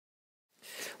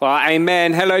Well,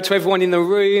 amen. Hello to everyone in the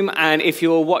room, and if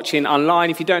you're watching online,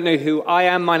 if you don't know who I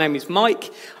am, my name is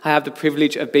Mike. I have the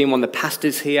privilege of being one of the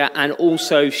pastors here and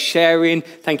also sharing.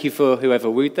 Thank you for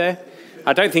whoever wooed there.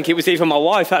 I don't think it was even my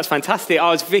wife. That's fantastic.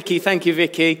 Oh, it's Vicky. Thank you,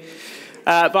 Vicky.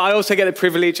 But I also get the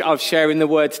privilege of sharing the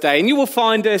word today. And you will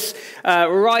find us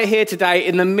right here today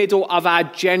in the middle of our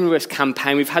Generous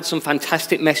campaign. We've had some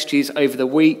fantastic messages over the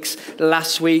weeks.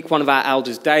 Last week, one of our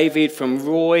elders, David, from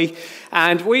Roy.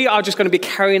 And we are just going to be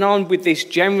carrying on with this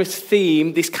generous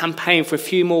theme, this campaign, for a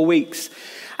few more weeks.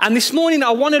 And this morning,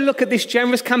 I want to look at this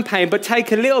generous campaign, but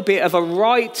take a little bit of a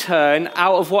right turn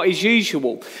out of what is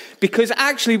usual. Because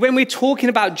actually, when we're talking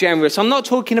about generous, I'm not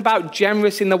talking about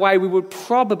generous in the way we would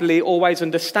probably always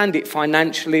understand it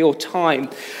financially or time.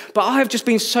 But I have just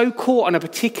been so caught on a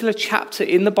particular chapter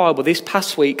in the Bible this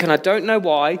past week, and I don't know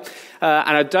why,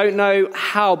 and I don't know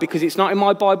how, because it's not in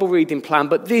my Bible reading plan,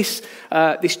 but this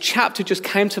chapter just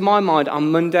came to my mind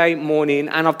on Monday morning,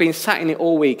 and I've been sat in it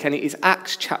all week, and it is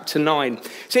Acts chapter 9.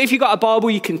 So if you've got a Bible,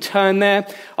 you can turn there.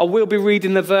 I will be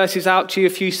reading the verses out to you,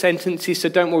 a few sentences, so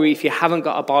don't worry if you haven't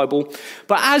got a Bible.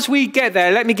 But as we get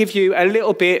there, let me give you a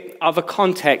little bit of a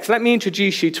context. Let me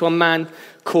introduce you to a man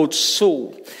called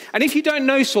Saul. And if you don't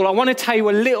know Saul, I want to tell you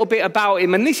a little bit about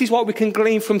him. And this is what we can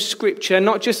glean from Scripture,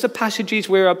 not just the passages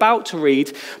we're about to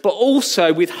read, but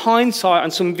also with hindsight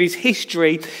on some of his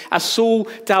history as Saul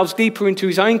delves deeper into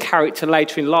his own character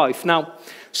later in life. Now,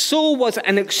 Saul was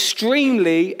an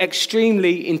extremely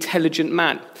intelligent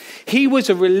man. He was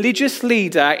a religious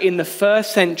leader in the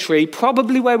first century,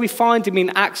 probably where we find him in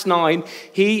Acts 9.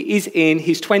 He is in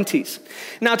his 20s.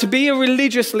 Now, to be a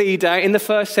religious leader in the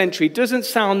first century doesn't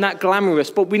sound that glamorous,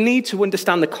 but we need to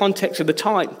understand the context of the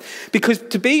time. Because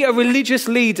to be a religious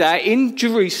leader in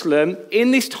Jerusalem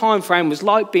in this time frame was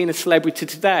like being a celebrity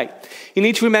today. You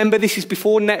need to remember this is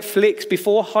before Netflix,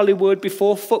 before Hollywood,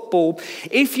 before football.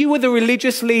 If you were the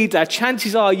religious leader,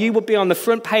 chances are you would be on the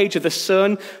front page of The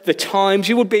Sun, The Times.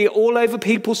 You would be all over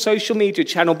people's social media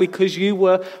channel because you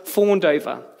were fawned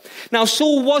over. Now,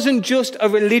 Saul wasn't just a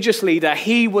religious leader.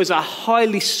 He was a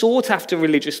highly sought-after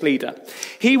religious leader.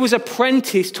 He was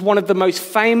apprenticed to one of the most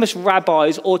famous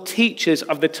rabbis or teachers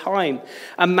of the time,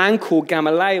 a man called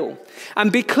Gamaliel.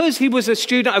 And because he was a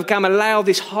student of Gamaliel,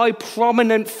 this high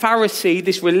prominent Pharisee,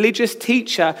 this religious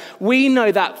teacher, we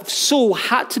know that Saul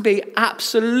had to be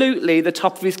absolutely the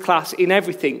top of his class in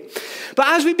everything. But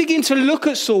as we begin to look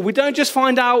at Saul, we don't just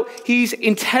find out he's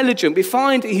intelligent. We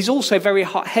find he's also very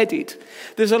hot-headed.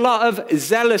 There's a lot of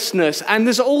zealousness, and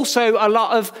there's also a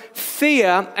lot of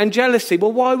fear and jealousy.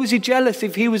 Well, why was he jealous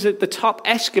if he was at the top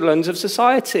echelons of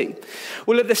society?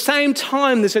 Well, at the same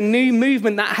time, there's a new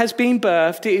movement that has been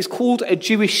birthed. It is called a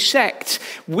Jewish sect,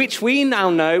 which we now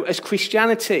know as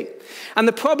Christianity. And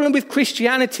the problem with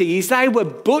Christianity is they were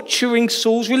butchering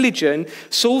Saul's religion,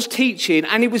 Saul's teaching,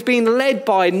 and it was being led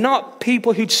by not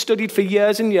people who'd studied for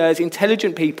years and years,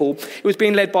 intelligent people. It was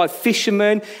being led by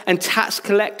fishermen and tax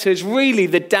collectors, really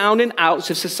the down and outs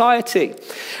of society.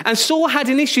 And Saul had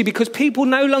an issue because people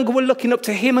no longer were looking up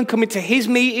to him and coming to his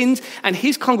meetings and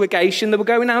his congregation. They were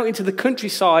going out into the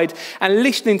countryside and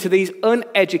listening to these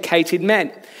uneducated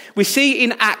men. We see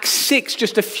in Acts 6,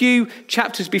 just a few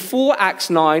chapters before Acts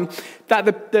 9,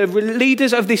 that the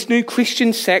leaders of this new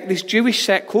Christian sect, this Jewish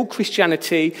sect called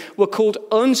Christianity, were called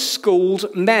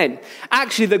unschooled men.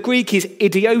 Actually, the Greek is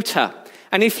idiota.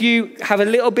 And if you have a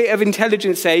little bit of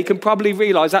intelligence there, you can probably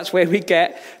realize that's where we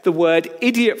get the word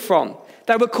idiot from.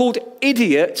 They were called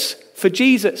idiots for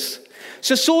Jesus.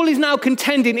 So Saul is now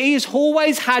contending. He has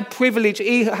always had privilege.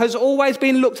 He has always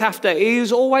been looked after. He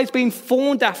has always been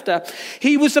fawned after.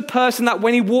 He was the person that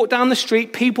when he walked down the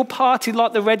street, people partied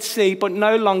like the Red Sea, but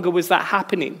no longer was that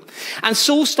happening. And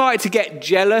Saul started to get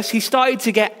jealous. He started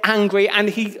to get angry, and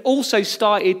he also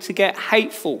started to get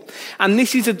hateful. And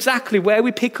this is exactly where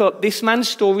we pick up this man's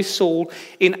story, Saul,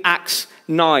 in Acts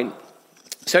 9.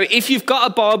 So if you've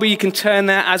got a Bible, you can turn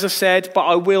there, as I said, but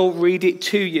I will read it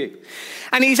to you.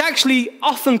 And he's actually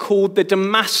often called the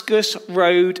Damascus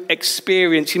Road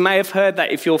experience. You may have heard that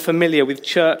if you're familiar with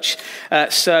church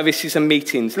services and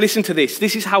meetings. Listen to this.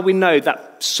 This is how we know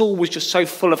that Saul was just so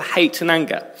full of hate and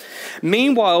anger.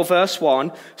 Meanwhile, verse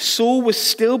 1, Saul was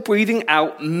still breathing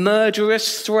out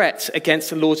murderous threats against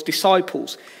the Lord's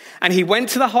disciples. And he went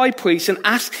to the high priest and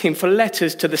asked him for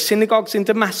letters to the synagogues in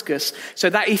Damascus, so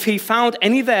that if he found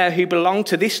any there who belonged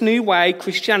to this new way,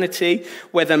 Christianity,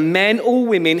 whether men or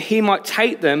women, he might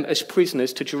take them as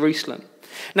prisoners to Jerusalem.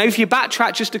 Now, if you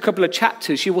backtrack just a couple of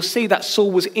chapters, you will see that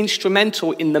Saul was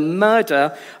instrumental in the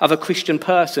murder of a Christian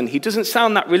person. He doesn't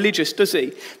sound that religious, does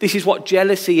he? This is what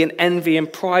jealousy and envy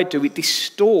and pride do. It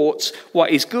distorts what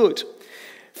is good.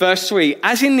 Verse 3,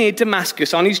 as he neared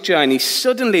Damascus on his journey,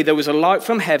 suddenly there was a light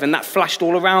from heaven that flashed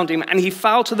all around him, and he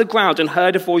fell to the ground and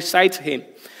heard a voice say to him,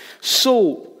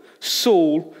 Saul,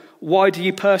 Saul, why do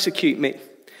you persecute me?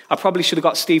 I probably should have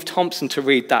got Steve Thompson to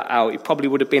read that out. It probably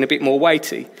would have been a bit more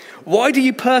weighty. Why do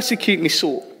you persecute me,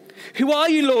 Saul? Who are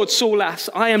you, Lord? Saul asked.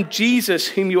 I am Jesus,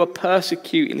 whom you are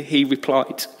persecuting, he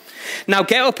replied. Now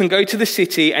get up and go to the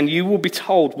city, and you will be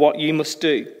told what you must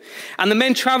do. And the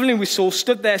men traveling with Saul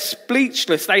stood there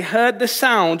speechless. They heard the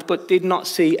sound, but did not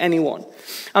see anyone.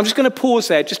 I'm just going to pause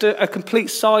there, just a complete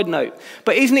side note.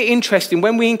 But isn't it interesting,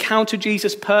 when we encounter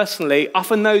Jesus personally,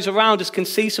 often those around us can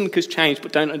see something has changed,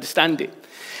 but don't understand it.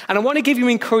 And I want to give you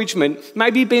encouragement.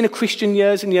 Maybe you've been a Christian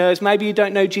years and years. Maybe you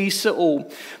don't know Jesus at all.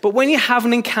 But when you have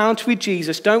an encounter with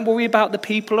Jesus, don't worry about the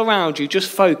people around you. Just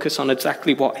focus on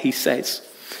exactly what he says.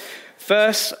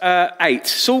 Verse 8,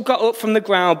 Saul got up from the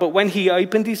ground, but when he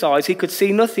opened his eyes, he could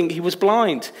see nothing. He was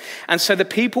blind. And so the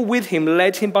people with him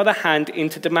led him by the hand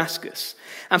into Damascus.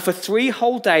 And for 3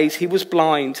 whole days he was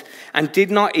blind and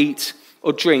did not eat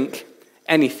or drink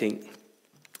anything.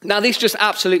 Now, this just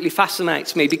absolutely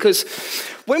fascinates me, because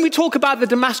when we talk about the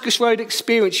Damascus Road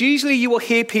experience, usually you will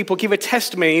hear people give a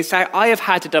testimony and say, I have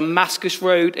had a Damascus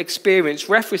Road experience,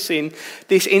 referencing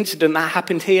this incident that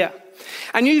happened here.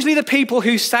 And usually the people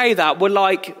who say that were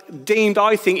deemed,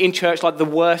 I think, in church like the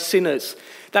worst sinners.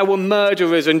 They were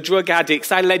murderers and drug addicts.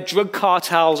 They led drug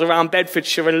cartels around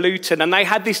Bedfordshire and Luton, and they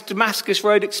had this Damascus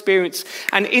Road experience,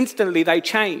 and instantly they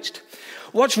changed.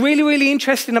 What's really, really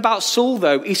interesting about Saul,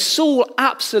 though, is Saul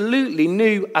absolutely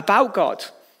knew about God.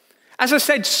 As I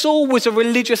said, Saul was a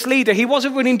religious leader. He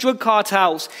wasn't running drug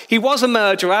cartels. He was a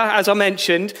murderer, as I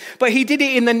mentioned, but he did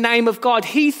it in the name of God.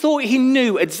 He thought he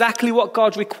knew exactly what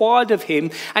God required of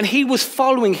him, and he was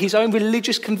following his own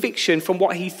religious conviction from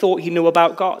what he thought he knew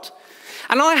about God.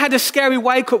 And I had a scary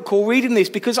wake-up call reading this,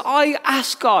 because I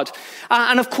asked God,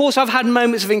 and of course I've had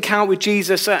moments of encounter with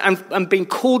Jesus and been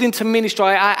called into ministry.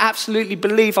 I absolutely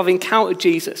believe I've encountered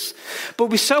Jesus. But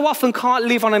we so often can't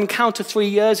live on an encounter 3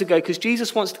 years ago, because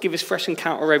Jesus wants to give us fresh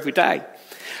encounter every day.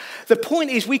 The point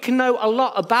is, we can know a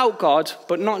lot about God,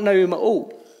 but not know him at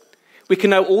all. We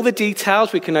can know all the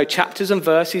details, we can know chapters and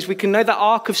verses, we can know the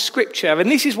arc of Scripture. And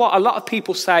this is what a lot of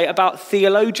people say about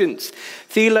theologians.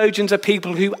 Theologians are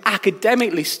people who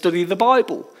academically study the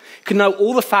Bible, can know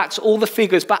all the facts, all the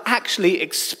figures, but actually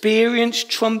experience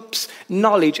trumps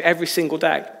knowledge every single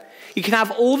day. You can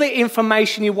have all the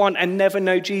information you want and never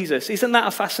know Jesus. Isn't that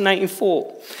a fascinating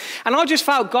thought? And I just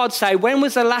felt God say, when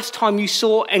was the last time you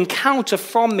saw encounter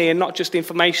from me and not just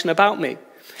information about me?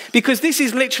 Because this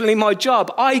is literally my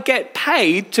job. I get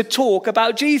paid to talk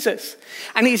about Jesus.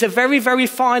 And it's a very, very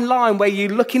fine line where you're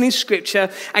looking in Scripture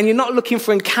and you're not looking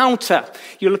for encounter.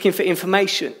 You're looking for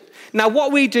information. Now,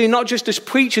 what we do, not just as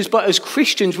preachers, but as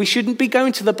Christians, we shouldn't be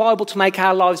going to the Bible to make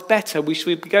our lives better. We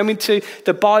should be going to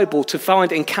the Bible to find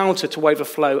encounter to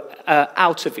overflow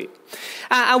out of it.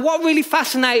 And what really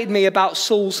fascinated me about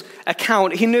Saul's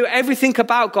account, he knew everything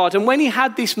about God. And when he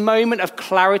had this moment of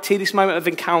clarity, this moment of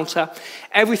encounter,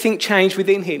 everything changed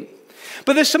within him.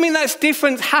 But there's something that's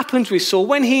different happens with Saul.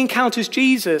 When he encounters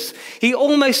Jesus, he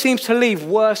almost seems to leave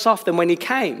worse off than when he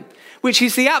came, which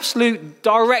is the absolute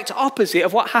direct opposite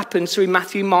of what happens through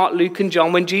Matthew, Mark, Luke, and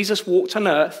John when Jesus walked on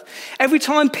earth. Every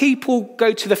time people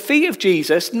go to the feet of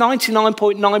Jesus,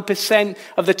 99.9%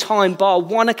 of the time, bar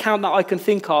one account that I can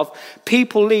think of,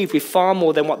 people leave with far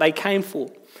more than what they came for.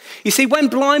 You see, when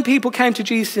blind people came to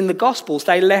Jesus in the Gospels,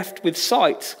 they left with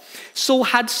sight. Saul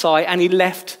had sight and he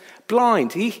left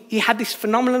blind. He had this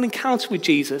phenomenal encounter with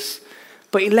Jesus,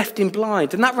 but he left him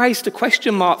blind. And that raised a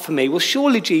question mark for me. Well,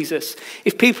 surely, Jesus,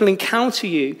 if people encounter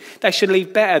you, they should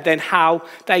leave better than how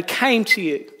they came to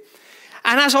you.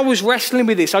 And as I was wrestling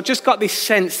with this, I just got this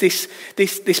sense,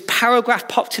 this paragraph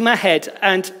popped in my head.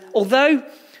 And although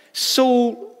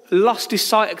Saul lost his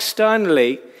sight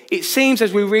externally, it seems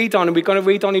as we read on, and we're going to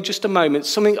read on in just a moment,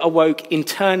 something awoke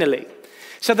internally.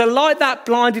 So the light that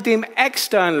blinded him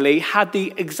externally had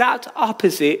the exact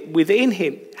opposite within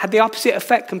him, had the opposite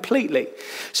effect completely.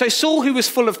 So Saul, who was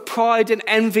full of pride and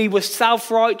envy, was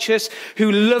self-righteous,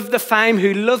 who loved the fame,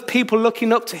 who loved people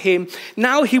looking up to him,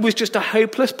 now he was just a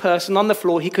hopeless person on the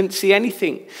floor. He couldn't see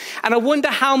anything. And I wonder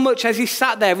how much, as he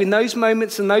sat there in those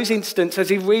moments and those instants, as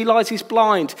he realized he's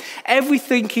blind,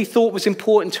 everything he thought was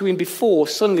important to him before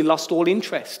suddenly lost all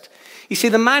interest. You see,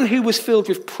 the man who was filled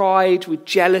with pride, with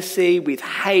jealousy, with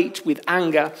hate, with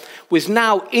anger, was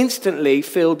now instantly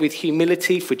filled with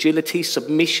humility, fragility,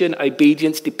 submission,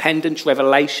 obedience, dependence,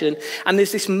 revelation. And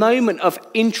there's this moment of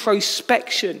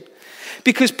introspection.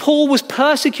 Because Paul was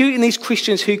persecuting these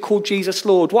Christians who called Jesus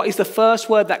Lord. What is the first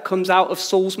word that comes out of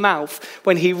Saul's mouth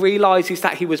when he realizes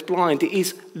that he was blind? It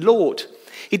is Lord.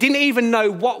 He didn't even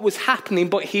know what was happening,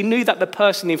 but he knew that the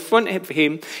person in front of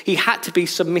him, he had to be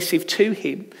submissive to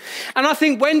him. And I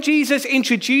think when Jesus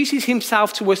introduces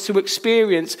himself to us to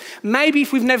experience, maybe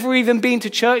if we've never even been to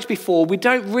church before, we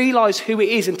don't realize who it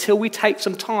is until we take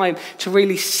some time to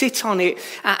really sit on it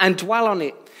and dwell on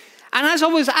it. And as I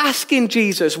was asking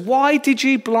Jesus, why did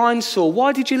you blind Saul?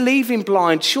 Why did you leave him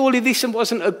blind? Surely this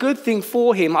wasn't a good thing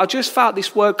for him. I just felt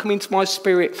this word come into my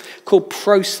spirit called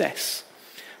process.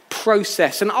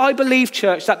 Process. And I believe,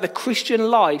 church, that the Christian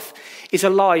life is a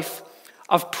life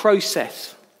of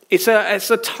process. It's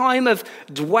a time of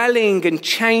dwelling and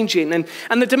changing.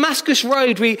 And the Damascus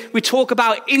Road, we talk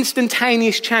about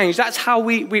instantaneous change. That's how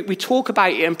we talk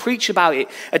about it and preach about it.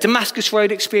 A Damascus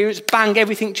Road experience, bang,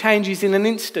 everything changes in an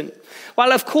instant.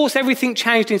 Well, of course, everything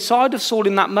changed inside of Saul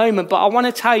in that moment, but I want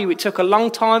to tell you it took a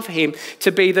long time for him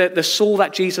to be the Saul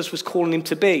that Jesus was calling him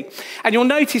to be. And you'll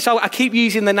notice I keep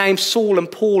using the name Saul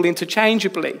and Paul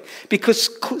interchangeably because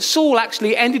Saul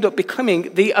actually ended up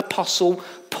becoming the Apostle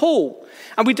Paul.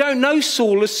 And we don't know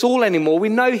Saul as Saul anymore. We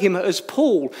know him as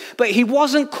Paul. But he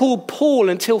wasn't called Paul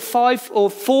until 5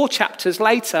 or 4 chapters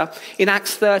later in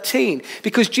Acts 13.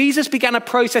 Because Jesus began a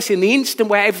process in the instant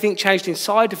where everything changed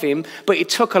inside of him. But it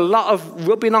took a lot of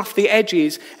rubbing off the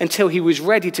edges until he was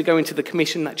ready to go into the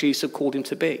commission that Jesus had called him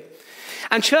to be.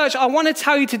 And church, I want to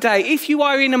tell you today, if you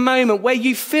are in a moment where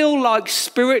you feel like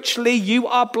spiritually you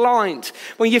are blind,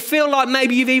 when you feel like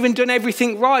maybe you've even done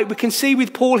everything right, we can see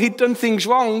with Paul he'd done things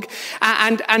wrong,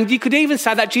 and you could even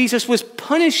say that Jesus was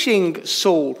punishing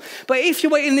Saul. But if you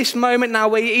were in this moment now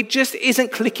where it just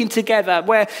isn't clicking together,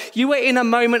 where you were in a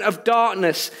moment of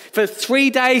darkness, for 3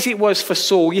 days it was for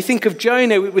Saul. You think of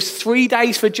Jonah, it was 3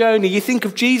 days for Jonah. You think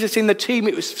of Jesus in the tomb,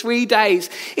 it was 3 days.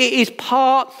 It is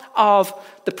part of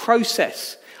the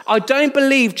process. I don't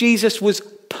believe Jesus was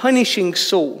punishing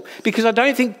Saul because I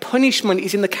don't think punishment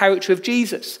is in the character of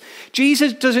Jesus.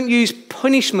 Jesus doesn't use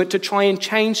punishment to try and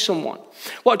change someone.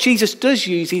 What Jesus does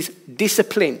use is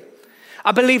discipline.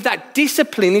 I believe that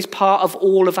discipline is part of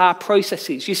all of our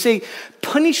processes. You see,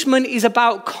 punishment is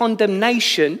about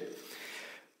condemnation.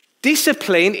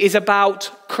 Discipline is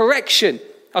about correction.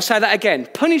 I'll say that again.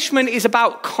 Punishment is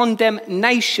about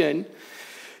condemnation.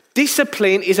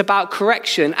 Discipline is about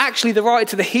correction. Actually, the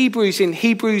writer to the Hebrews in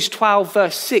Hebrews 12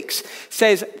 verse 6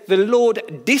 says, the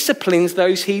Lord disciplines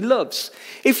those he loves.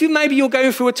 If you're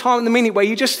going through a time in the minute where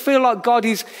you just feel like God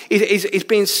is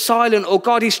being silent or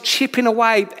God is chipping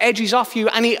away edges off you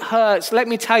and it hurts, let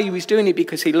me tell you, he's doing it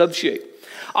because he loves you.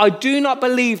 I do not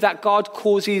believe that God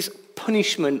causes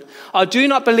punishment. I do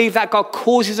not believe that God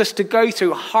causes us to go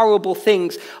through horrible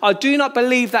things. I do not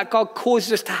believe that God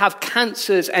causes us to have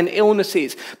cancers and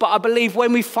illnesses. But I believe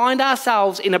when we find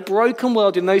ourselves in a broken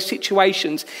world in those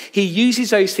situations, he uses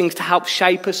those things to help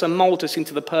shape us and mold us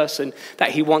into the person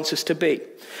that he wants us to be.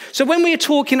 So when we are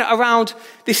talking around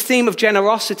this theme of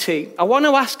generosity, I want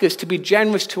to ask us to be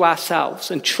generous to ourselves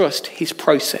and trust his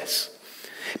process.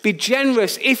 Be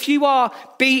generous. If you are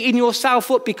beating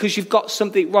yourself up because you've got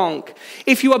something wrong,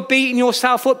 if you are beating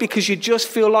yourself up because you just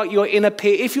feel like you're in a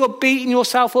pit, if you're beating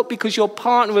yourself up because your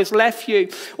partner has left you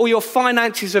or your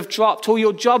finances have dropped or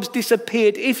your job's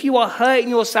disappeared, if you are hurting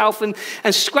yourself and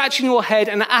scratching your head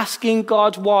and asking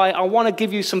God why, I want to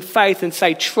give you some faith and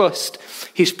say, trust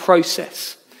his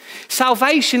process.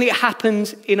 Salvation, it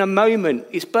happens in a moment.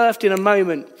 It's birthed in a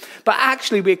moment. But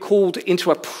actually, we're called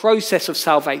into a process of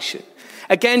salvation.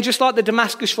 Again, just like the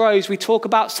Damascus Road, we talk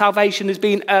about salvation as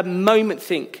being a moment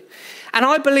thing. And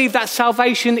I believe that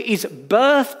salvation is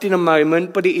birthed in a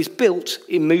moment, but it is built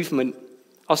in movement.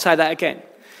 I'll say that again.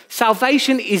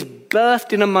 Salvation is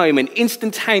birthed in a moment,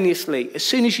 instantaneously. As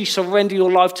soon as you surrender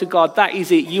your life to God, that is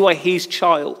it. You are his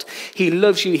child. He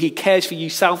loves you. He cares for you.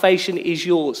 Salvation is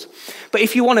yours. But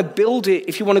if you want to build it,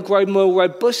 if you want to grow more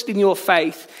robust in your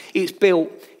faith, it's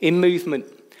built in movement.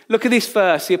 Look at this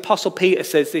verse. The Apostle Peter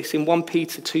says this in 1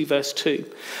 Peter 2 verse 2.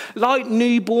 Like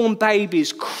newborn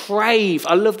babies crave,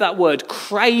 I love that word,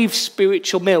 crave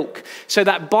spiritual milk, so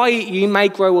that by it you may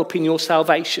grow up in your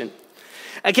salvation.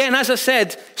 Again, as I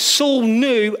said, Saul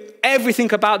knew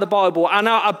everything about the Bible. And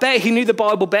I bet he knew the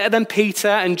Bible better than Peter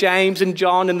and James and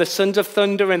John and the sons of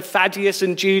thunder and Thaddeus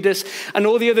and Judas and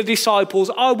all the other disciples.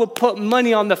 I would put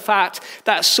money on the fact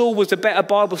that Saul was a better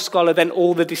Bible scholar than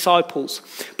all the disciples.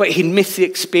 But he'd missed the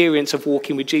experience of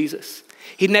walking with Jesus.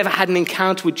 He'd never had an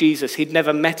encounter with Jesus. He'd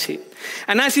never met him.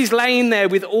 And as he's laying there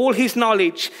with all his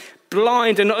knowledge,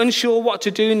 blind and unsure what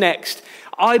to do next,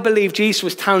 I believe Jesus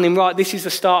was telling him, right, this is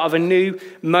the start of a new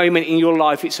moment in your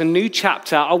life. It's a new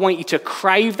chapter. I want you to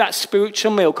crave that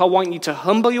spiritual milk. I want you to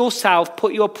humble yourself,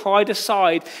 put your pride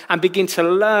aside, and begin to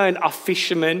learn of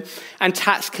fishermen and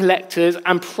tax collectors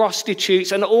and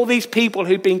prostitutes and all these people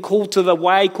who've been called to the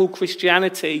way called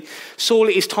Christianity. Saul,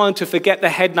 it is time to forget the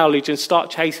head knowledge and start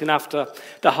chasing after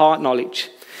the heart knowledge.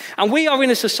 And we are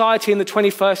in a society in the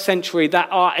 21st century that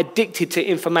are addicted to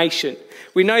information.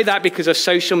 We know that because of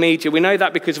social media. We know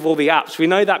that because of all the apps. We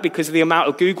know that because of the amount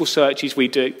of Google searches we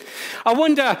do. I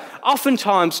wonder,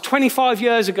 oftentimes, 25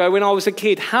 years ago when I was a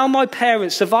kid, how my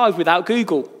parents survived without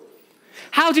Google.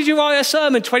 How did you write a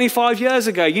sermon 25 years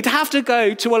ago? You'd have to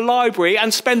go to a library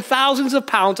and spend thousands of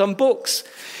pounds on books.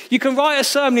 You can write a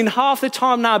sermon in half the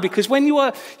time now because when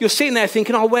you're sitting there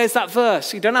thinking, oh, where's that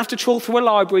verse? You don't have to trawl through a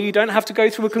library. You don't have to go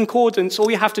through a concordance.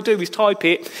 All you have to do is type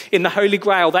it in the Holy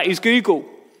Grail. That is Google.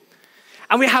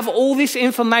 And we have all this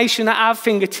information at our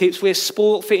fingertips. We're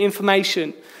spoilt for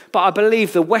information. But I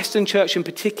believe the Western church in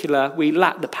particular, we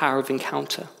lack the power of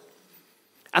encounter.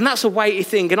 And that's a weighty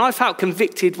thing. And I felt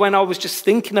convicted when I was just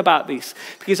thinking about this.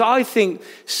 Because I think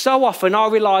so often I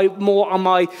rely more on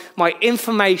my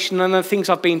information and the things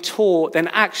I've been taught than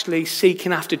actually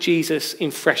seeking after Jesus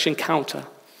in fresh encounter.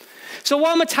 So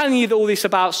why am I telling you all this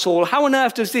about Saul? How on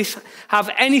earth does this have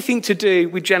anything to do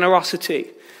with generosity?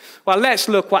 Well, let's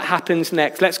look what happens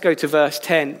next. Let's go to verse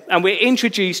 10. And we're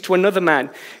introduced to another man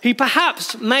who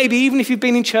perhaps, maybe even if you've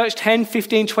been in church 10,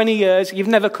 15, 20 years, you've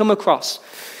never come across.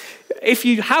 If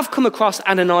you have come across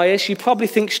Ananias, you probably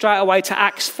think straight away to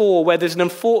Acts 4, where there's an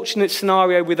unfortunate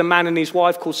scenario with a man and his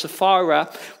wife called Sapphira,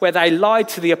 where they lied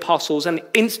to the apostles and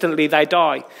instantly they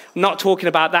die. I'm not talking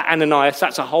about that Ananias.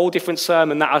 That's a whole different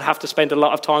sermon that I'd have to spend a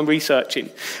lot of time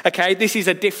researching. Okay, this is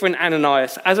a different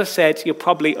Ananias. As I said, you're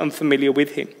probably unfamiliar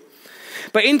with him.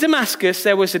 But in Damascus,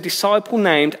 there was a disciple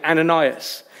named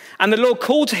Ananias. And the Lord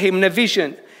called to him in a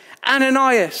vision,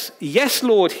 Ananias. Yes,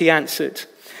 Lord, he answered.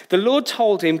 The Lord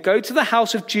told him, go to the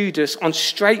house of Judas on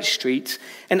Straight Street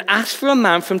and ask for a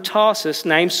man from Tarsus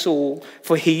named Saul,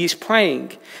 for he is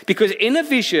praying. Because in a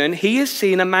vision, he has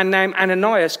seen a man named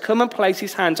Ananias come and place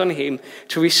his hands on him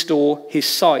to restore his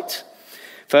sight.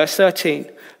 Verse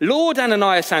 13. Lord,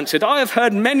 Ananias answered, I have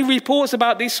heard many reports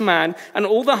about this man and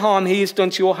all the harm he has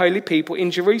done to your holy people in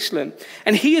Jerusalem.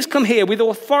 And he has come here with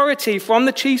authority from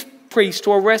the chief priest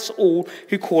to arrest all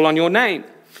who call on your name.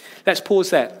 Let's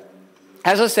pause there.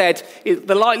 As I said,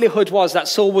 the likelihood was that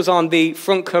Saul was on the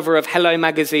front cover of Hello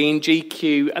Magazine,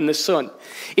 GQ, and The Sun.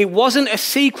 It wasn't a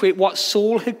secret what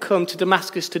Saul had come to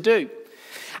Damascus to do.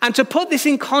 And to put this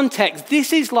in context,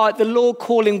 this is like the Lord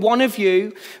calling one of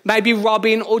you, maybe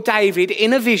Robin or David,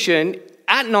 in a vision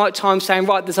at night time saying,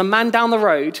 right, there's a man down the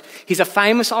road. He's a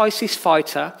famous ISIS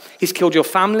fighter. He's killed your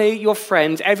family, your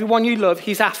friends, everyone you love.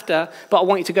 He's after, but I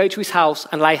want you to go to his house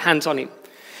and lay hands on him.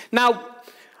 Now,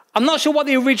 I'm not sure what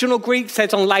the original Greek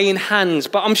says on laying hands,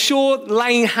 but I'm sure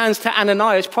laying hands to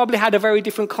Ananias probably had a very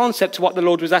different concept to what the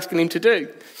Lord was asking him to do.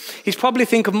 He's probably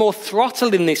think of more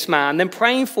throttling this man than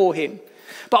praying for him.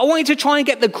 But I want you to try and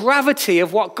get the gravity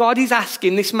of what God is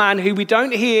asking this man who we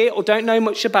don't hear or don't know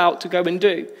much about to go and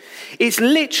do. It's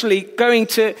literally going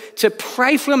to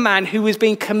pray for a man who has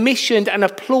been commissioned and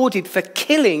applauded for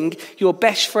killing your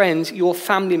best friends, your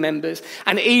family members,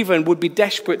 and even would be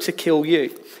desperate to kill you.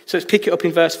 So let's pick it up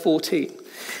in verse 14.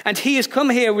 And he has come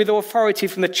here with authority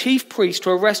from the chief priest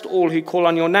to arrest all who call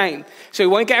on your name. So he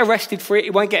won't get arrested for it. He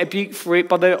won't get rebuked for it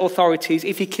by the authorities.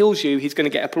 If he kills you, he's going to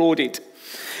get applauded.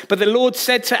 But the Lord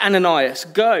said to Ananias,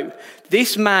 go,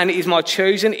 this man is my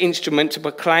chosen instrument to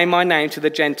proclaim my name to the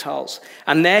Gentiles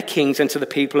and their kings and to the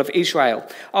people of Israel.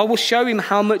 I will show him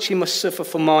how much he must suffer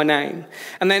for my name.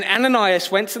 And then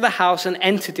Ananias went to the house and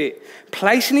entered it.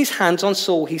 Placing his hands on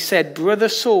Saul, he said, Brother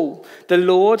Saul, the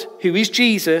Lord, who is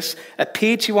Jesus,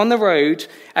 appeared to you on the road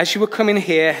as you were coming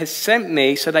here, has sent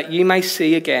me so that you may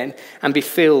see again and be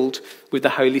filled with the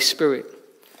Holy Spirit.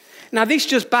 Now, this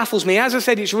just baffles me. As I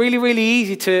said, it's really, really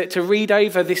easy to read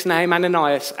over this name,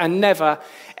 Ananias, and never,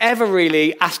 ever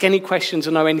really ask any questions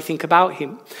or know anything about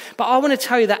him. But I want to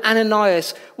tell you that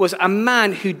Ananias was a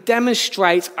man who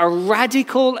demonstrates a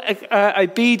radical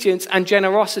obedience and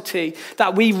generosity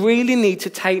that we really need to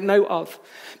take note of.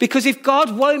 Because if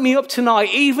God woke me up tonight,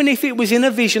 even if it was in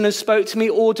a vision and spoke to me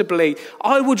audibly,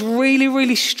 I would really,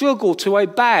 really struggle to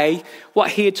obey what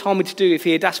he had told me to do if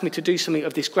he had asked me to do something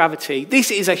of this gravity.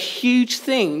 This is a huge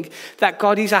thing that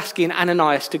God is asking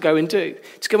Ananias to go and do.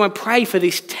 To go and pray for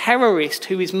this terrorist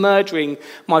who is murdering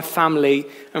my family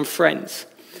and friends.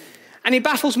 And it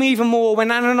baffles me even more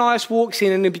when Ananias walks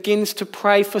in and he begins to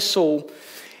pray for Saul.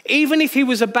 even if he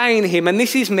was obeying him, and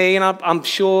this is me, and I'm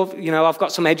sure, I've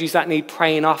got some edges that need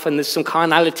praying off, and there's some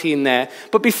carnality in there.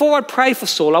 But before I'd pray for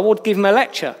Saul, I would give him a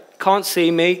lecture. Can't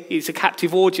see me. It's a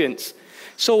captive audience.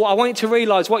 Saul, I want you to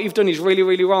realize what you've done is really,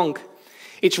 really wrong.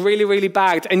 It's really, really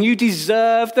bad. And you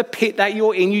deserve the pit that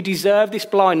you're in. You deserve this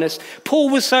blindness. Saul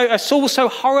was so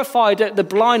horrified at the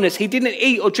blindness. He didn't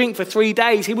eat or drink for 3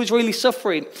 days. He was really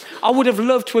suffering. I would have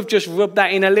loved to have just rubbed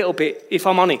that in a little bit, if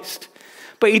I'm honest.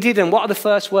 But he didn't. What are the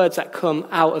first words that come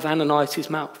out of Ananias'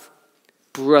 mouth?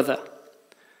 Brother.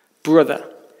 Brother.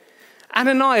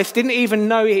 Ananias didn't even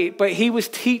know it, but he was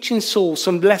teaching Saul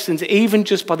some lessons, even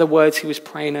just by the words he was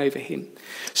praying over him.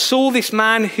 Saul, this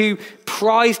man who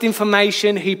prized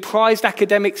information, who prized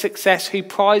academic success, who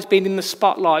prized being in the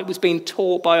spotlight, was being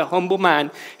taught by a humble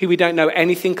man who we don't know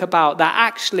anything about, that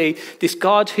actually this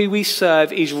God who we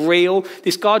serve is real.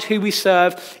 This God who we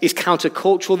serve is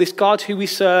countercultural. This God who we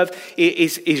serve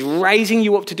is raising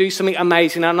you up to do something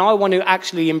amazing. And I want to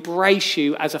actually embrace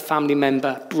you as a family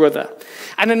member, brother.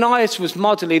 Ananias was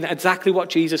modeling exactly what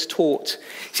Jesus taught.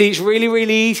 See, it's really,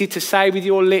 really easy to say with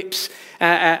your lips,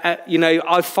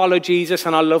 I follow Jesus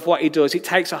and I love what he does. It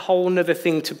takes a whole other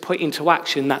thing to put into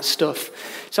action that stuff.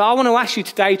 So I want to ask you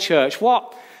today, church,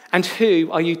 what and who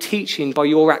are you teaching by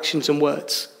your actions and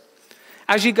words?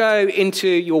 As you go into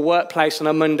your workplace on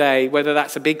a Monday, whether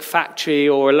that's a big factory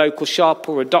or a local shop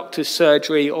or a doctor's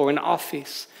surgery or an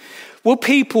office, will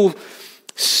people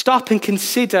stop and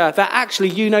consider that actually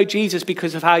you know Jesus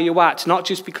because of how you act, not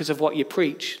just because of what you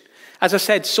preach? As I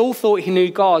said, Saul thought he knew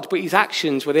God, but his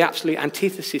actions were the absolute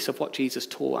antithesis of what Jesus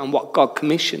taught and what God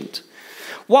commissioned.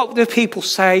 What do people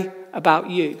say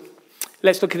about you?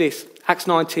 Let's look at this. Acts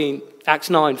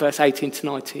 9, verse 18 to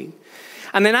 19.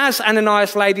 And then as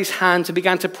Ananias laid his hands and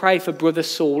began to pray for brother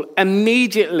Saul,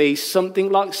 immediately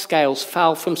something like scales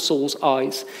fell from Saul's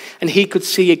eyes, and he could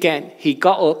see again. He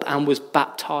got up and was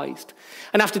baptized.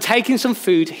 And after taking some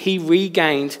food, he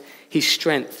regained his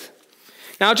strength.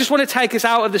 Now, I just want to take us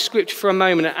out of the scripture for a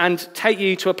moment and take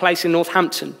you to a place in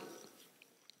Northampton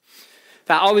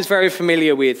that I was very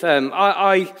familiar with.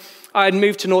 I had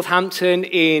moved to Northampton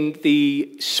in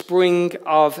the spring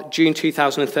of June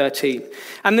 2013.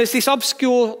 And there's this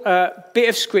obscure bit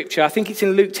of scripture, I think it's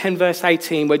in Luke 10, verse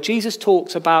 18, where Jesus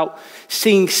talks about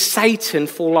seeing Satan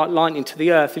fall like lightning to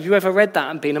the earth. Have you ever read that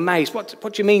and been amazed? What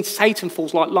do you mean Satan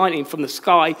falls like lightning from the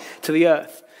sky to the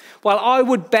earth? Well, I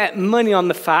would bet money on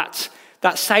the fact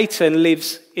that Satan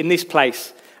lives in this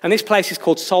place. And this place is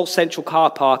called Seoul Central Car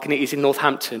Park, and it is in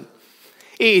Northampton.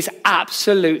 It is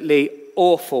absolutely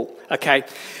awful, okay?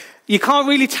 You can't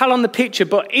really tell on the picture,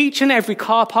 but each and every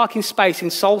car parking space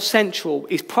in Seoul Central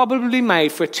is probably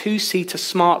made for a 2-seater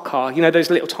smart car. You know,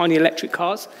 those little tiny electric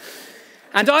cars?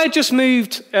 And I had just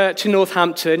moved to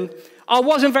Northampton. I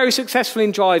wasn't very successful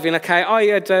in driving, okay?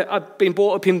 I'd been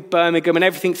brought up in Birmingham and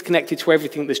everything's connected to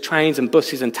everything. There's trains and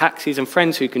buses and taxis and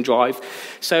friends who can drive.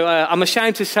 So I'm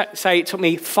ashamed to say it took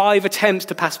me 5 attempts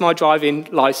to pass my driving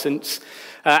licence.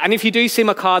 And if you do see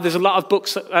my car, there's a lot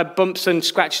of bumps and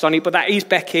scratches on it, but that is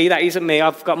Becky, that isn't me.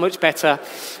 I've got much better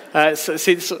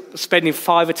since spending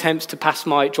 5 attempts to pass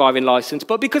my driving licence.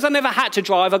 But because I never had to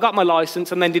drive, I got my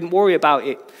licence and then didn't worry about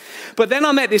it. But then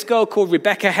I met this girl called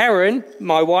Rebecca Heron,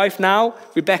 my wife now,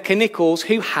 Rebecca Nichols,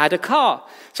 who had a car.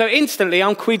 So instantly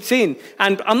I'm quids in.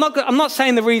 And I'm not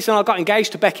saying the reason I got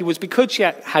engaged to Becky was because she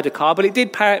had a car, but it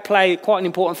did play quite an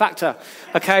important factor,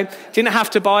 okay? Didn't have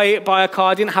to buy a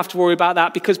car, didn't have to worry about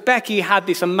that because Becky had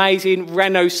this amazing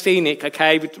Renault Scenic,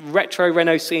 okay, with retro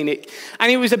Renault Scenic. And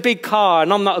it was a big car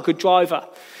and I'm not a good driver.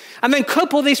 And then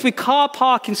couple this with car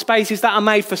parking spaces that are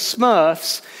made for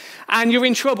Smurfs, and you're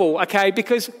in trouble, okay?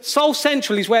 Because Seoul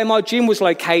Central is where my gym was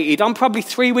located. I'm probably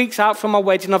 3 weeks out from my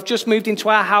wedding. I've just moved into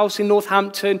our house in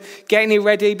Northampton, getting it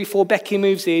ready before Becky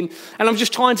moves in. And I'm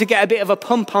just trying to get a bit of a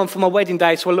pump on for my wedding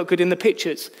day so I look good in the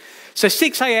pictures. So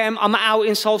 6 a.m, I'm out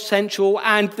in Seoul Central,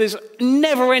 and there's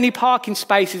never any parking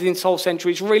spaces in Seoul Central.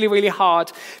 It's really, really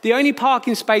hard. The only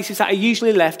parking spaces that are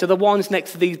usually left are the ones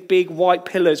next to these big white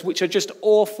pillars, which are just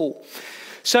awful.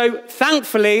 So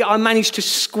thankfully, I managed to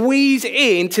squeeze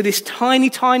into this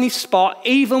tiny, tiny spot,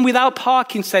 even without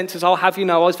parking sensors, I'll have you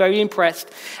know. I was very impressed.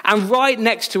 And right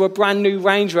next to a brand new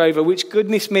Range Rover, which,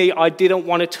 goodness me, I didn't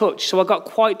want to touch. So I got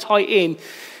quite tight in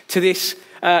to this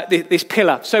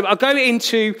pillar. So I go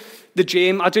into the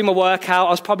gym, I do my workout. I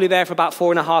was probably there for about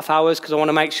 4.5 hours because I want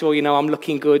to make sure, I'm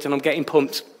looking good and I'm getting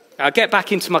pumped. I get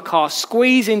back into my car,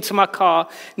 squeeze into my car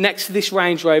next to this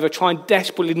Range Rover, trying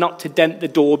desperately not to dent the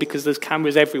door because there's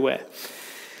cameras everywhere.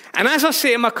 And as I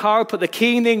sit in my car, I put the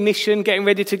key in the ignition, getting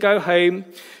ready to go home,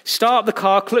 start the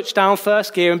car, clutch down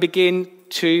first gear and begin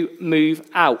to move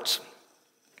out.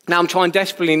 Now I'm trying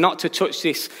desperately not to touch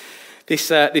this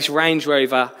Range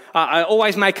Rover. I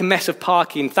always make a mess of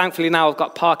parking. Thankfully now I've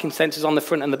got parking sensors on the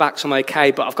front and the back, so I'm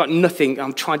okay, but I've got nothing.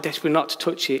 I'm trying desperately not to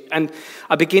touch it. And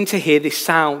I begin to hear this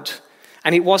sound,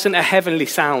 and it wasn't a heavenly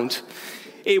sound.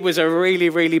 It was a really,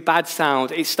 really bad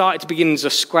sound. It started to begin as a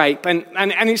scrape. And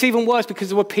it's even worse because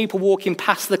there were people walking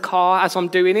past the car as I'm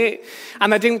doing it,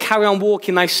 and they didn't carry on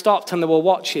walking. They stopped and they were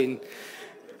watching.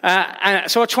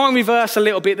 And so I try and reverse a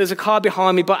little bit. There's a car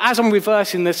behind me, but as I'm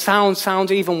reversing, the sound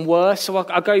sounds even worse. So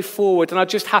I go forward, and I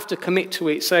just have to commit to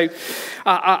it. So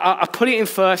I put it in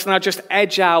first, and I just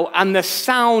edge out. And the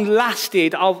sound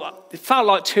lasted, it felt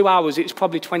like 2 hours. It was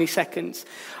probably 20 seconds.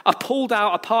 I pulled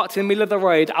out, I parked in the middle of the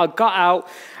road. I got out,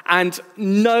 and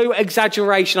no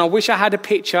exaggeration. I wish I had a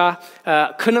picture.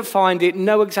 Couldn't find it.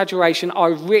 No exaggeration. I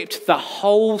ripped the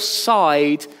whole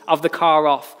side of the car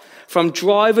off. From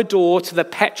driver door to the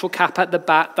petrol cap at the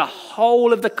back, the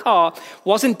whole of the car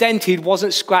wasn't dented,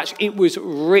 wasn't scratched, it was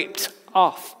ripped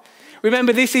off.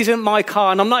 Remember, this isn't my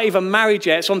car, and I'm not even married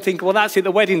yet, so I'm thinking, well, that's it,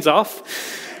 the wedding's off.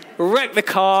 Wrecked the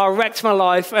car, wrecked my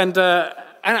life, and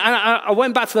I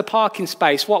went back to the parking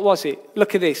space. What was it?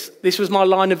 Look at this. This was my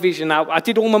line of vision. Now, I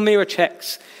did all my mirror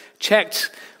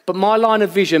checked, but my line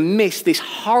of vision missed this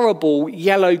horrible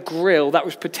yellow grille that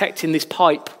was protecting this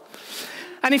pipe.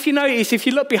 And if you notice, if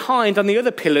you look behind on the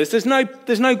other pillars, there's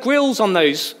no grills on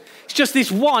those. It's just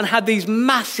this one had these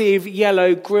massive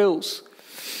yellow grills.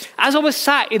 As I was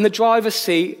sat in the driver's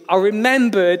seat, I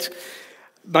remembered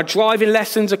my driving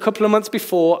lessons a couple of months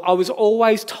before. I was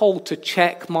always told to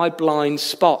check my blind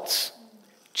spots.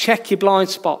 Check your blind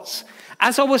spots.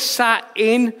 As I was sat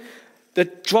in the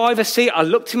driver's seat, I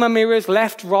looked in my mirrors,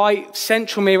 left, right,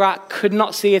 central mirror, could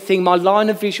not see a thing. My line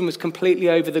of vision was completely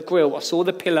over the grille. I saw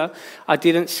the pillar, I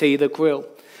didn't see the grille.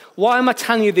 Why am I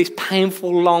telling you this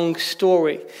painful, long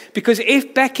story? Because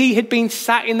if Becky had been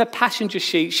sat in the passenger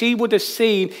seat, she would have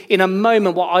seen in a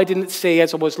moment what I didn't see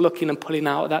as I was looking and pulling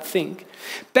out of that thing.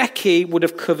 Becky would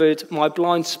have covered my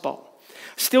blind spot.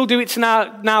 Still do it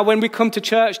now when we come to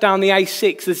church down the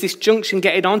A6, there's this junction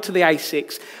getting onto the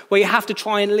A6 where you have to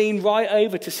try and lean right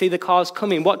over to see the cars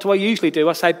coming. What do I usually do?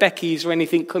 I say, Becky, is there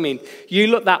anything coming? You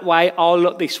look that way, I'll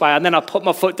look this way. And then I put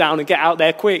my foot down and get out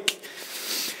there quick.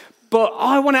 But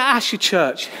I want to ask you,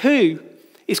 church, who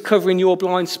is covering your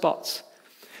blind spots?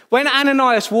 When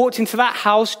Ananias walked into that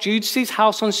house, Judas'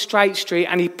 house on Straight Street,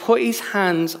 and he put his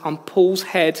hands on Paul's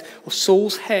head, or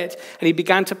Saul's head, and he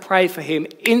began to pray for him,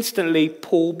 instantly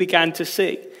Paul began to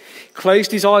see.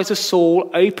 Closed his eyes as Saul,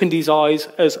 opened his eyes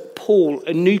as Paul,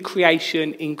 a new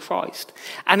creation in Christ.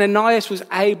 Ananias was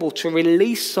able to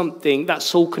release something that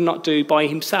Saul could not do by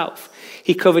himself.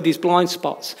 He covered his blind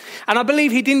spots. And I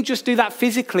believe he didn't just do that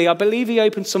physically. I believe he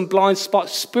opened some blind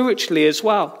spots spiritually as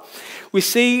well. We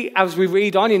see, as we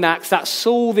read on in Acts, that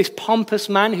Saul, this pompous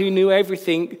man who knew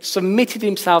everything, submitted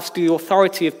himself to the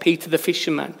authority of Peter the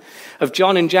fisherman, of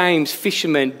John and James,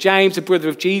 fishermen, James, the brother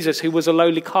of Jesus, who was a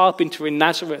lowly carpenter in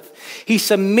Nazareth. He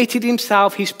submitted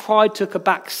himself, his pride took a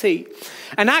back seat.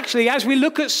 And actually, as we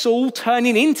look at Saul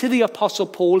turning into the Apostle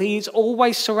Paul, he is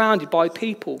always surrounded by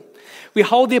people. We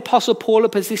hold the Apostle Paul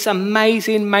up as this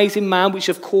amazing, amazing man, which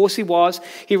of course he was.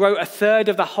 He wrote a third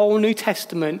of the whole New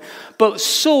Testament. But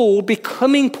Saul,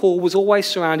 becoming Paul, was always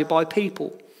surrounded by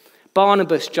people.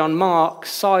 Barnabas, John Mark,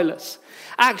 Silas.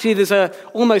 Actually, there's a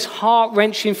almost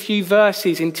heart-wrenching few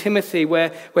verses in Timothy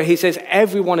where he says,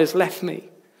 everyone has left me. He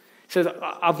says,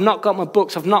 I've not got my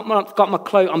books, I've not got my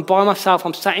cloak, I'm by myself,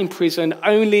 I'm sat in prison.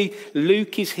 Only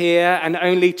Luke is here and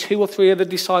only 2 or 3 other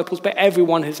disciples, but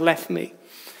everyone has left me.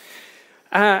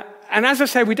 And as I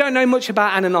say, we don't know much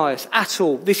about Ananias at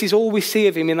all. This is all we see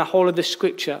of him in the whole of the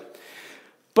scripture.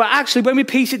 But actually, when we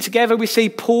piece it together, we see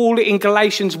Paul in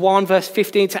Galatians 1, verse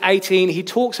 15 to 18. He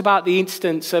talks about the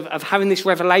instance of having this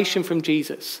revelation from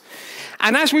Jesus.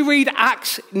 And as we read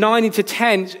Acts 9 into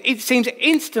 10, it seems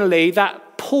instantly that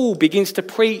Paul begins to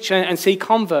preach and see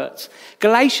converts.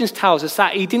 Galatians tells us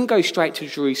that he didn't go straight to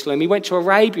Jerusalem. He went to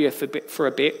Arabia for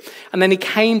a bit, and then he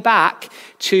came back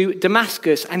to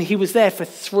Damascus, and he was there for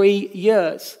 3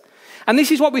 years. And this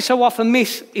is what we so often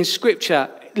miss in Scripture.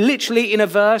 Literally in a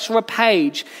verse or a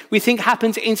page, we think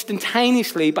happens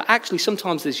instantaneously, but actually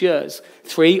sometimes there's years,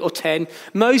 3 or 10.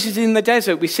 Moses in the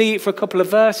desert, we see it for a couple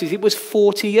of verses. It was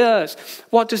 40 years.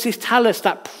 What does this tell us?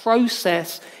 That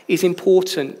process is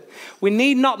important. We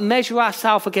need not measure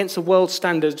ourselves against the world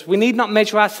standards. We need not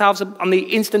measure ourselves on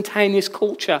the instantaneous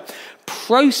culture.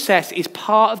 Process is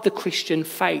part of the Christian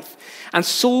faith. And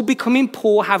Saul becoming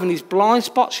Paul, having his blind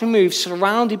spots removed,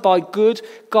 surrounded by good,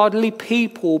 godly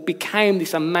people, became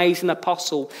this amazing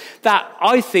apostle that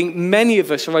I think many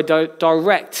of us are a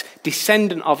direct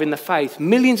descendant of in the faith.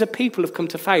 Millions of people have come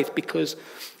to faith because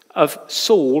of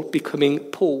Saul becoming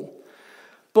Paul.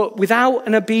 But without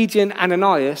an obedient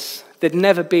Ananias, there'd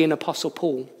never be an apostle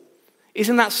Paul.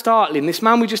 Isn't that startling? This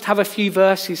man we just have a few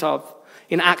verses of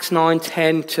in Acts 9,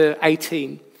 10 to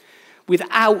 18.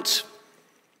 Without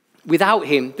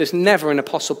him, there's never an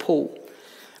apostle Paul.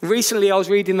 Recently, I was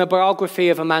reading the biography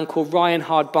of a man called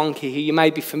Reinhard Bonnke, who you may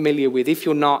be familiar with. If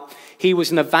you're not, he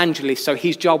was an evangelist, so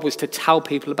his job was to tell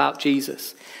people about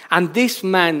Jesus. And this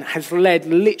man has led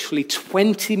literally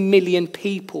 20 million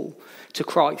people to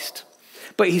Christ.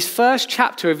 But his first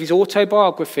chapter of his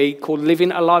autobiography, called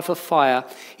Living a Life of Fire,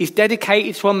 is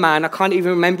dedicated to a man, I can't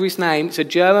even remember his name, it's a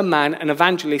German man, an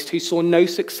evangelist who saw no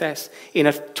success in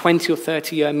a 20 or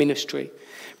 30-year ministry.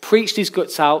 Preached his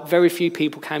guts out, very few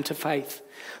people came to faith.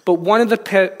 But one of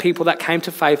the people that came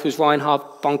to faith was Reinhard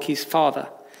Bonnke's father.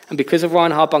 And because of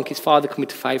Reinhard Bonnke's father coming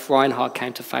to faith, Reinhard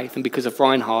came to faith. And because of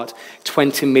Reinhard,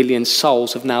 20 million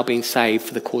souls have now been saved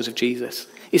for the cause of Jesus.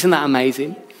 Isn't that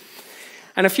amazing?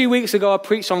 And a few weeks ago, I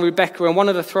preached on Rebecca, and one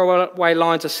of the throwaway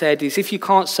lines I said is, if you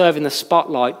can't serve in the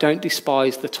spotlight, don't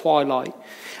despise the twilight.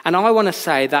 And I want to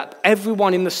say that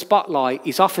everyone in the spotlight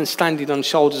is often standing on the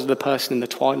shoulders of the person in the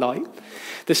twilight.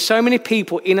 There's so many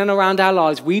people in and around our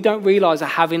lives we don't realise are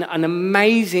having an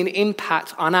amazing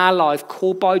impact on our life,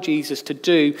 called by Jesus to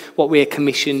do what we are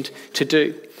commissioned to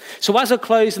do. So as I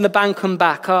close and the band come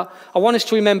back, I want us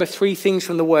to remember three things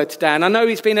from the word today. And I know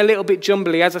it's been a little bit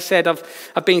jumbly. As I said,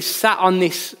 I've been sat on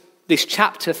this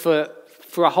chapter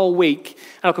for a whole week,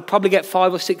 and I could probably get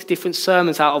 5 or 6 different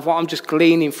sermons out of what I'm just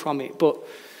gleaning from it. But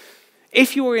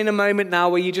if you're in a moment now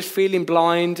where you're just feeling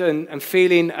blind and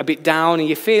feeling a bit down, and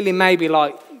you're feeling maybe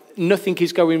like nothing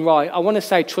is going right, I want to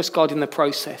say trust God in the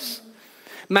process.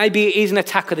 Maybe it is an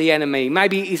attack of the enemy.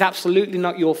 Maybe it is absolutely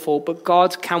not your fault, but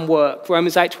God can work.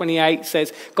 Romans 8:28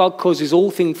 says, God causes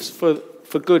all things for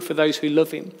good for those who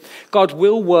love him. God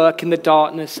will work in the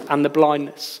darkness and the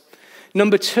blindness.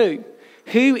 Number 2,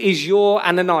 who is your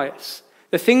Ananias?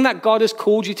 The thing that God has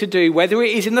called you to do, whether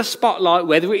it is in the spotlight,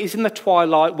 whether it is in the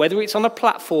twilight, whether it's on a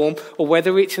platform, or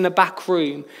whether it's in a back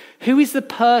room, who is the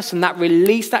person that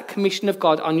released that commission of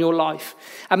God on your life?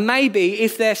 And maybe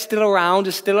if they're still around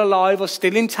or still alive or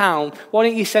still in town, why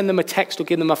don't you send them a text or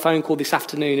give them a phone call this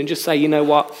afternoon and just say, you know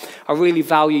what, I really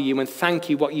value you and thank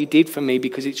you what you did for me,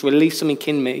 because it's released something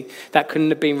in me that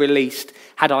couldn't have been released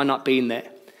had I not been there.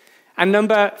 And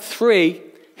number 3,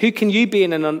 who can you be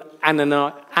in an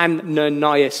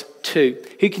Ananias to?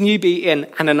 Who can you be in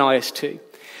Ananias to?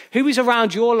 Who is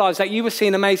around your lives that you were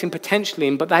seeing amazing potential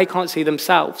in, but they can't see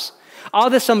themselves?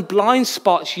 Are there some blind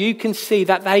spots you can see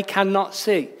that they cannot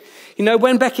see? You know,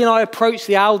 when Becky and I approached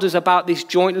the elders about this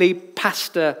jointly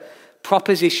pastor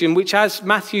proposition, which as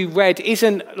Matthew read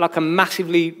isn't like a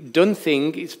massively done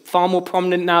thing, it's far more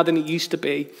prominent now than it used to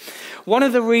be. One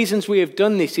of the reasons we have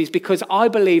done this is because I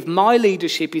believe my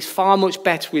leadership is far much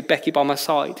better with Becky by my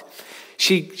side.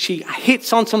 She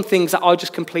hits on some things that I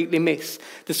just completely miss.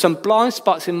 There's some blind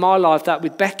spots in my life that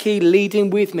with Becky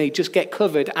leading with me just get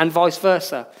covered, and vice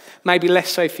versa. Maybe less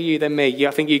so for you than me.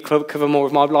 I think you cover more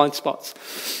of my blind spots.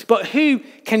 But who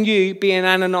can you be an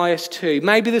Ananias to?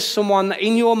 Maybe there's someone that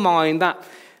in your mind that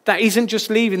isn't just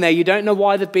leaving there. You don't know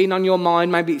why they've been on your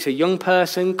mind. Maybe it's a young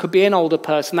person, could be an older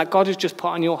person that God has just put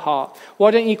on your heart. Why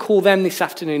don't you call them this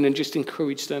afternoon and just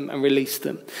encourage them and release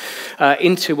them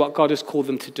into what God has called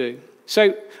them to do?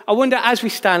 So I wonder, as we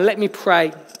stand, let me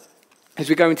pray as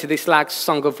we go into this last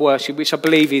song of worship, which I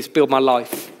believe is Build My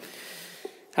Life.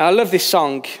 I love this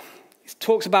song. It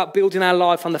talks about building our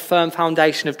life on the firm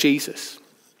foundation of Jesus.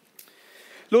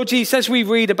 Lord Jesus, as we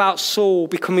read about Saul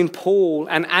becoming Paul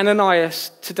and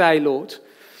Ananias today, Lord,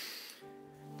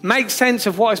 make sense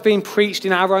of what has been preached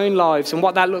in our own lives and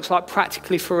what that looks like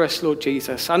practically for us, Lord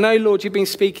Jesus. I know, Lord, you've been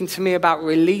speaking to me about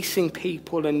releasing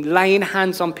people and laying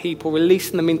hands on people,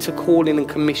 releasing them into calling and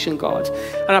commission, God.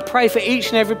 And I pray for each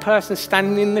and every person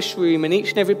standing in this room and each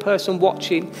and every person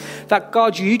watching that,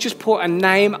 God, you just put a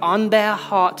name on their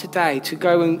heart today to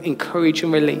go and encourage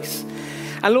and release.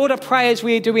 And Lord, I pray as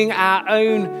we are doing our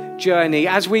own journey,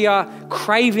 as we are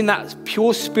craving that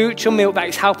pure spiritual milk that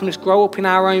is helping us grow up in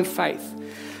our own faith,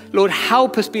 Lord,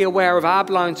 help us be aware of our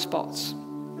blind spots.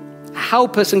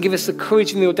 Help us and give us the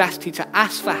courage and the audacity to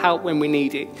ask for help when we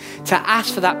need it, to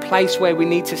ask for that place where we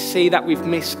need to see that we've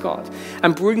missed God,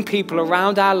 and bring people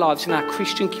around our lives in our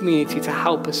Christian community to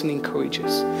help us and encourage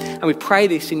us. And we pray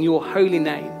this in your holy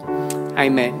name.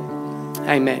 Amen.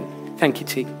 Amen. Thank you,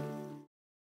 T.